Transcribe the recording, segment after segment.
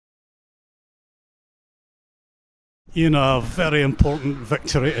A very important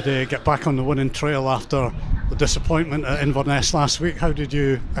victory today, get back on the winning trail after the disappointment at Inverness last week. How did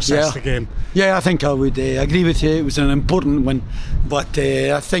you assess the game? Yeah, I think I would agree with you. It was an important win, but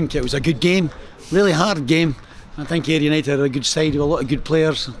I think it was a good game, really hard game. I think Ayr United are a good side with a lot of good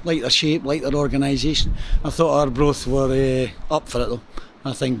players, like their shape, like their organisation. I thought Arbroath were up for it though.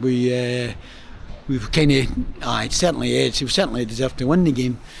 I think we've kind of, certainly edged. We certainly deserved to win the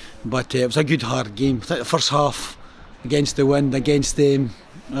game, but it was a good hard game. I think the first half, against the wind, against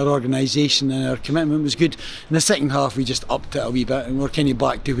our organisation and our commitment was good. In the second half we just upped it a wee bit and we're kind of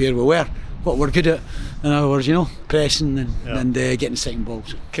back to where we were, what we're good at. In other words, pressing and getting second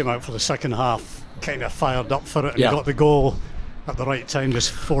balls. Came out for the second half, kind of fired up for it, and got the goal at the right time,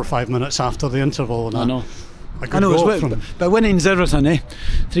 just 4 or 5 minutes after the interval. And I know. I know, but winning's everything,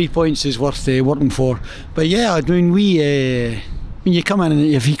 3 points is worth working for. But yeah, I mean, when you come in,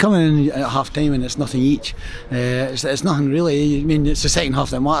 if you come in at half time and it's nothing each, it's nothing really. I mean, it's the second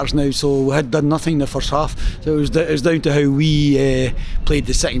half that matters now, so we had done nothing the first half, so it was down to how we played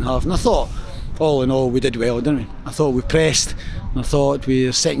the second half. And I thought, all in all, we did well, didn't we? I thought we pressed, I thought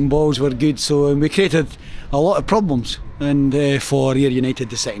our second balls were good, so we created a lot of problems and for Ayr United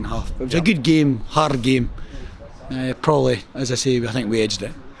the second half. It was a good game, hard game. Probably, as I say, I think we edged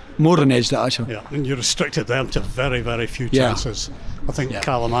it. More than edged it, actually. Yeah, and you restricted them to very, very few chances. I think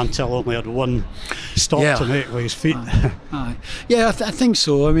Callum Antell only had one stop to make with his feet. Yeah, I think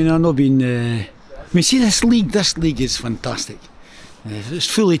so. I mean, I've not been. I mean, see, this league is fantastic. It's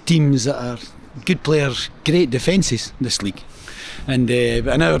full of teams that are good players, great defences. This league, and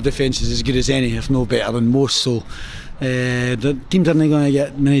our defence is as good as any, if no better than most. So. The teams aren't going to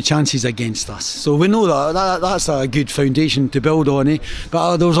get many chances against us, so we know that's a good foundation to build on.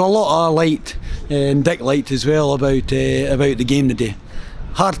 But there was a lot of light, and Dick liked as well about the game today.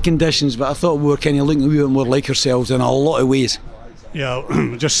 Hard conditions, but I thought we were kind of looking a wee bit more like ourselves in a lot of ways.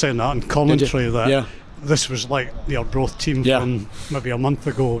 Yeah, just saying that in commentary that this was like the Arbroath team from maybe a month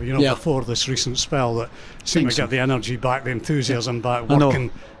ago, before this recent spell, that seemed to get the energy back, the enthusiasm back,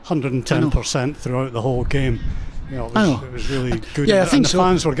 working 110% throughout the whole game. It was really good. Yeah, I think the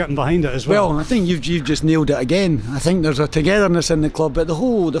fans were getting behind it as well. Well, I think you've just nailed it again. I think there's a togetherness in the club, but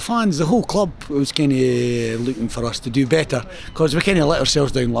the fans, the whole club was kind of looking for us to do better, because we kind of let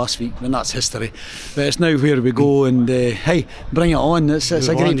ourselves down last week, and that's history. But it's now where we go, and hey, bring it on. It's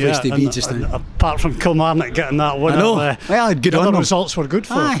a great place to be just now. Apart from Kilmarnock getting that win, good on them. The results were good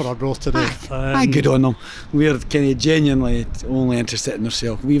for Arbroath today. Good on them. We're kind of genuinely only interested in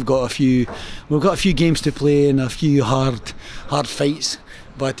ourselves. We've got a few games to play and a few hard fights,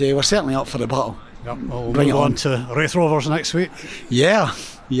 but we're certainly up for the battle. Yep, we'll move on to Wraith Rovers next week. Yeah.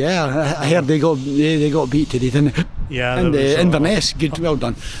 I heard they got beat today, didn't they? Yeah, and Inverness, good, well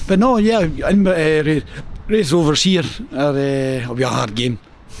done. But no, Wraith Rovers here will be a hard game.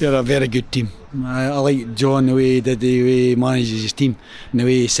 They're a very good team. I like John, the way he manages his team and the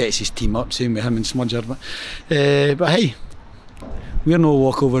way he sets his team up. Same with him and Smudger. But hey, we're no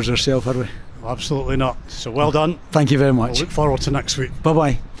walkovers ourselves, are we? Absolutely not. So well done. Thank you very much. We'll look forward to next week.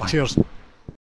 Bye-bye. Cheers.